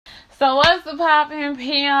So what's the poppin'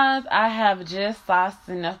 peons? I have just lost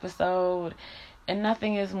an episode, and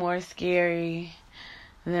nothing is more scary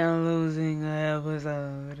than losing an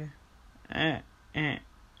episode.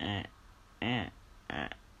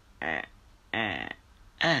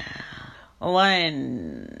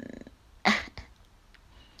 One.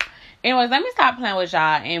 Anyways, let me stop playing with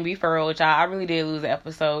y'all and be for real with y'all. I really did lose an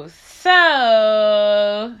episode.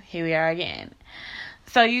 So, here we are again.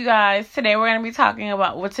 So, you guys, today we're going to be talking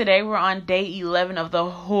about, today we're on day 11 of the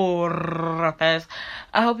Horror Fest.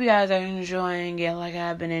 I hope you guys are enjoying it like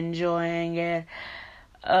I've been enjoying it.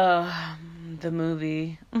 The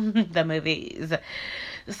movie. The movies.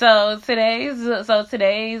 So, today's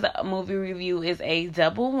movie review is a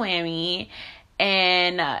double whammy.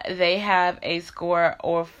 And they have a score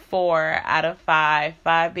of 4 out of 5.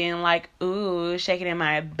 5 being like, ooh, shaking in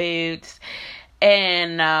my boots.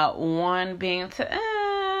 And 1 being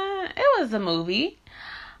it was a movie.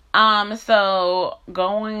 So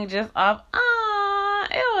going just off,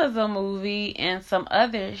 it was a movie and some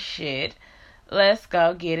other shit. Let's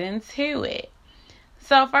go get into it.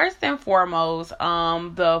 So first and foremost,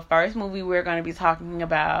 the first movie we're going to be talking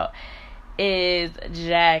about is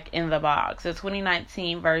Jack in the Box, the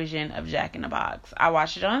 2019 version of Jack in the Box. I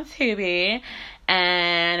watched it on Tubi,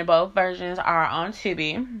 and both versions are on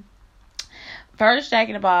Tubi. First, Jack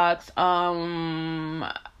in the Box,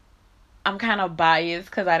 I'm kind of biased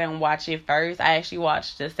because I didn't watch it first. I actually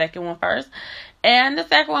watched the second one first, and the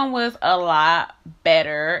second one was a lot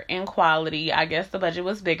better in quality. I guess the budget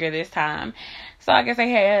was bigger this time. So I guess they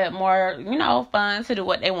had more, fun to do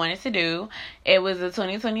what they wanted to do. It was a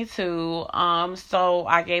 2022. So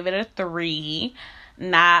I gave it a 3,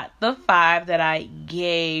 not the 5 that I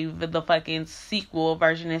gave the fucking sequel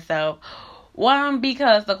version itself. One,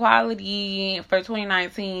 because the quality for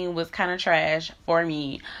 2019 was kind of trash for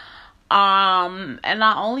me. And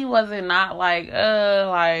not only was it not like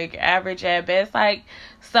average at best, like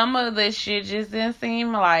some of the shit just didn't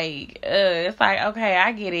seem like it's like, okay,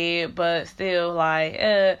 I get it, but still like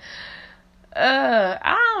I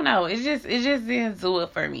don't know, it just didn't do it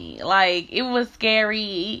for me. Like it was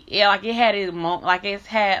scary. Yeah, like it had its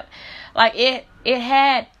it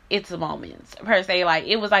had its moments per se. Like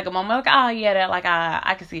it was like a moment like, oh yeah, that like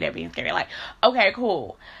I could see that being scary. Like, okay,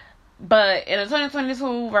 cool. But in the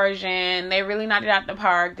 2022 version, they really knocked it out the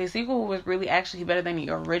park. The sequel was really actually better than the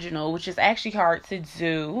original, which is actually hard to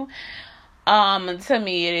do. To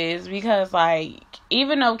me it is, because like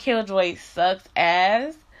even though Killjoy sucks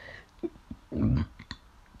ass,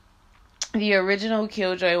 the original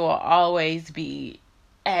Killjoy will always be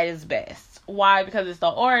at its best. Why? Because it's the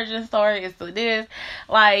origin story. It's the this.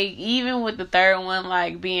 Like even with the third one,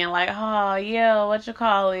 like being like, oh yeah, what you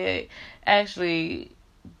call it? Actually,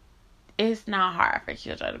 it's not hard for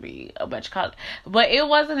Killjoy to be a bunch of colors. But it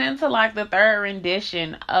wasn't until like the third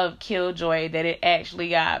rendition of Killjoy that it actually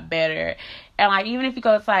got better. And like even if you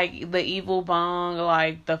go to like the Evil Bong,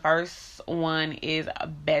 like the first one is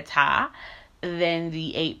better than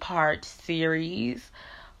the 8-part series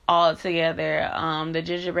altogether. The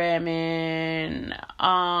Gingerbread Man,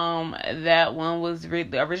 that one was really,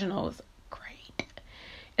 the original was great.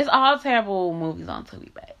 It's all terrible movies on Tubi,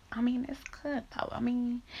 but I mean it's good though. I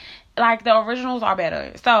mean, like the originals are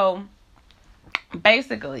better. So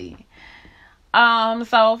basically,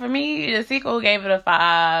 so for me, the sequel gave it a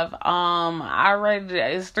 5. I rated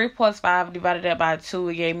it, it's 3 plus 5 divided up by 2.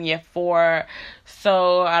 It gave me a 4.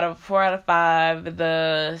 So out of 4 out of 5,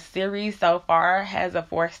 the series so far has a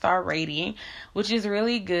 4-star rating, which is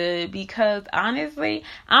really good because honestly,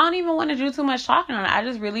 I don't even want to do too much talking on it. I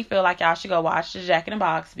just really feel like y'all should go watch the Jack in the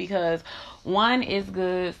Box because 1 is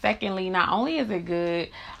good. Secondly, not only is it good,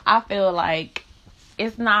 I feel like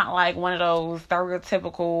it's not like one of those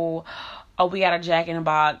stereotypical, oh, we got a Jack in the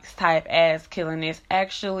Box type ass killing. It's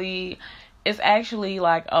actually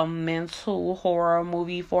like a mental horror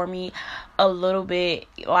movie for me. A little bit,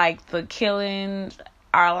 like the killings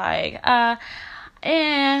are like, you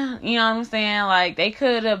know what I'm saying? Like they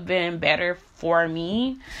could have been better for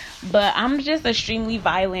me, but I'm just extremely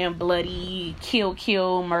violent, bloody,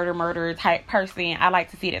 kill, murder type person. I like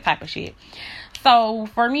to see that type of shit. So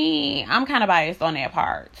for me, I'm kind of biased on that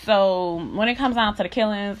part. So when it comes down to the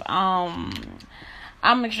killings,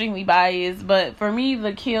 I'm extremely biased, but for me,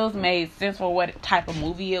 the kills made sense for what type of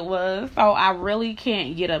movie it was. So I really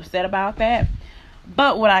can't get upset about that.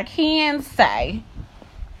 But what I can say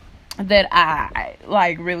that I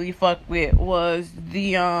like really fucked with was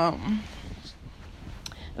the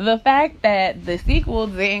fact that the sequel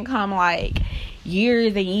didn't come like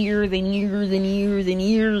years and years and years and years and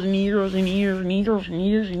years and years and years and years and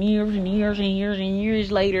years and years and years and years and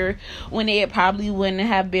years later, when it probably wouldn't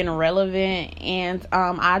have been relevant. And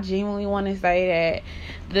I genuinely want to say that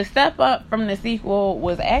the step up from the sequel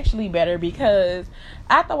was actually better, because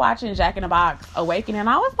after watching Jack in the Box Awakening,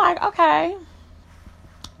 I was like, okay,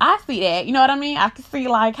 I see that. You know what I mean? I can see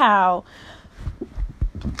like how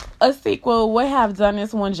a sequel would have done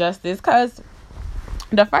this one justice, because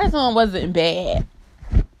the first one wasn't bad.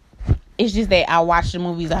 It's just that I watched the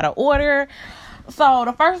movies out of order. So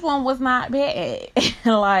the first one was not bad.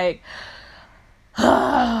 Like,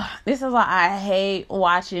 this is why I hate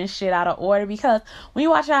watching shit out of order, because when you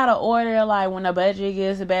watch it out of order, like when the budget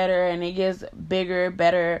gets better and it gets bigger,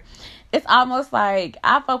 better, it's almost like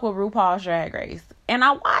I fuck with RuPaul's Drag Race and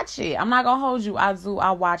I watch it. I'm not gonna hold you. I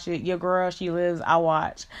watch it. Your girl, she lives, I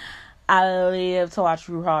watch. I live to watch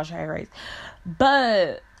RuPaul's Drag Race.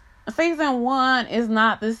 But season 1 is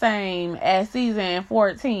not the same as season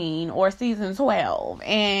 14 or season 12.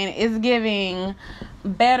 And it's giving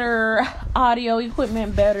better audio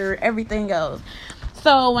equipment, better everything else.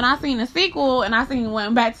 So when I seen the sequel and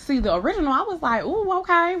went back to see the original, I was like, ooh,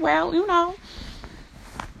 okay, well, you know.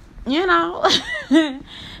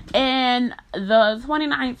 And the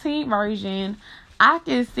 2019 version, I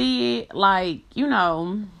can see it like, you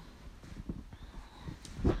know,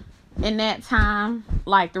 in that time,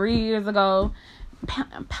 like 3 years ago,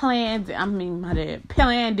 pandemic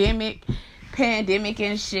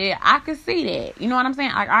and shit, I could see that. You know what I'm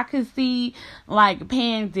saying? Like, I could see, like,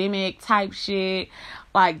 pandemic type shit,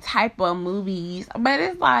 like, type of movies. But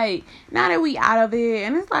it's like, now that we out of it,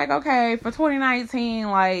 and it's like, okay, for 2019,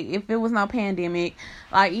 like, if it was no pandemic,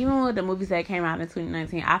 like, even with the movies that came out in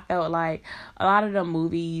 2019, I felt like a lot of the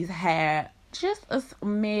movies had just a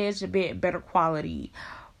smidge bit better quality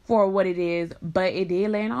for what it is, but it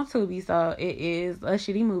did land on Tubi, so it is a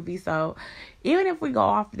shitty movie. So even if we go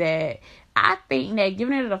off that, I think that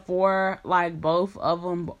giving it a 4, like both of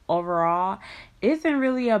them overall, isn't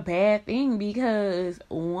really a bad thing, because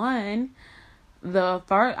one, the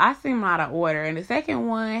first, I seen them out of order, and the second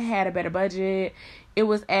one had a better budget. It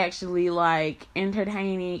was actually like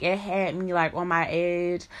entertaining. It had me like on my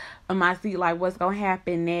edge of my seat, like what's gonna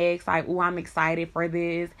happen next, like, oh, I'm excited for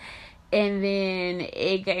this. And then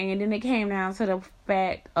it came down to the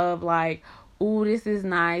fact of like, ooh, this is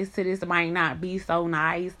nice, to this might not be so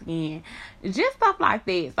nice, and just stuff like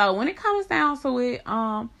that. So when it comes down to it,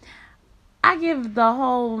 I give the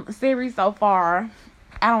whole series so far,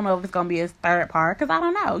 I don't know if it's gonna be a third part, because I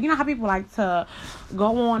don't know. You know how people like to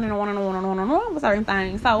go on and on and on and on and on with certain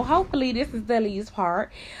things. So hopefully this is the least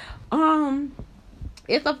part.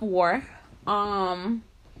 It's a 4.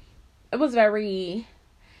 It was very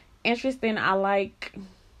interesting. I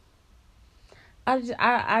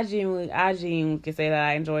genuinely can say that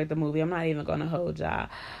I enjoyed the movie. I'm not even gonna hold y'all.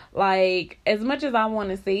 Like, as much as I want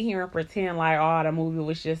to sit here and pretend like, oh, the movie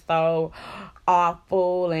was just so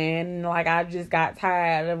awful, and like I just got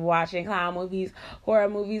tired of watching clown movies, horror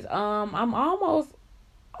movies, I'm almost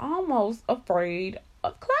afraid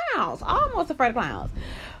of clowns.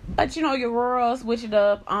 But you know, your girl switch it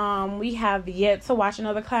up. We have yet to watch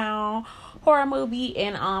another clown horror movie,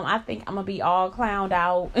 and I think I'm gonna be all clowned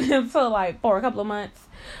out until like for a couple of months.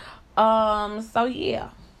 So yeah,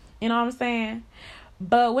 you know what I'm saying.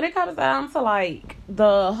 But when it comes down to like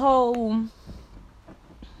the whole,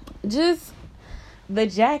 just the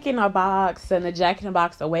Jack in the Box and the Jack in the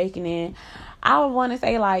Box Awakening, I would want to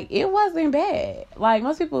say like it wasn't bad. Like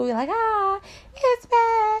most people be like, it's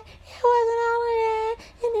bad. It wasn't all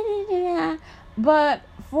that. But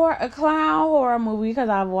for a clown horror movie, because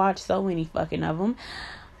I've watched so many fucking of them,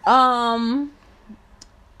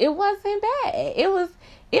 it wasn't bad. It was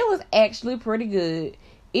actually pretty good.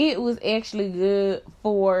 It was actually good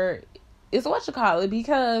for, it's what you call it,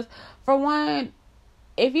 because for one,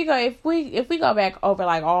 if we go back over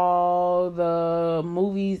like all the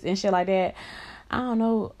movies and shit like that, I don't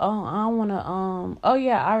know. I don't want to. Oh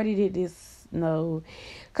yeah, I already did this. No,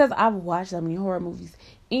 because I've watched so many horror movies.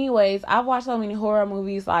 Anyways, I've watched so many horror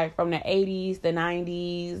movies like from the 80s, the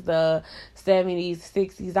 90s, the 70s,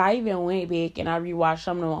 60s. I even went back and I rewatched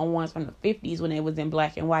some of the ones from the 50s when it was in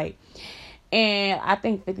black and white. And I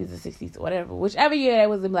think 50s or 60s, whatever. Whichever year it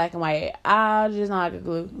was in black and white. I just not a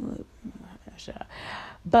good.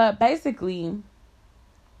 But basically,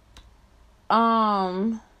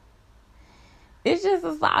 it's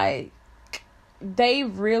just like,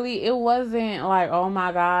 it wasn't like, oh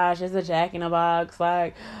my gosh, it's a Jack in the Box,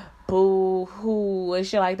 like, boo hoo, and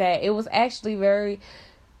shit like that. It was actually very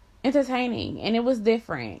entertaining, and it was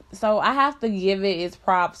different. So I have to give it its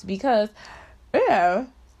props, because, yeah,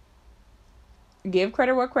 Give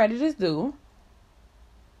credit where credit is due.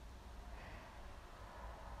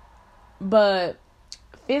 But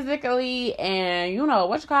physically and,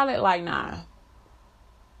 like, nah.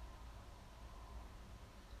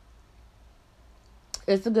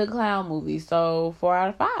 It's a good clown movie. So, 4 out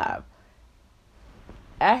of 5.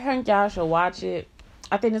 I think y'all should watch it.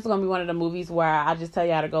 I think this is going to be one of the movies where I just tell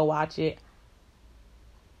y'all to go watch it.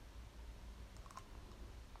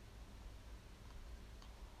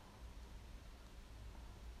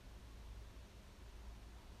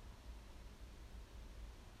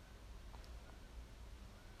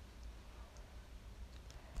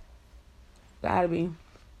 Gotta be.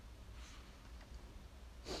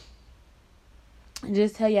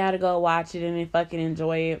 Just tell y'all to go watch it and then fucking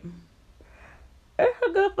enjoy it. It's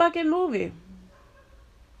a good fucking movie.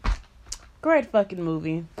 Great fucking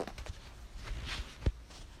movie.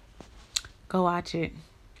 Go watch it.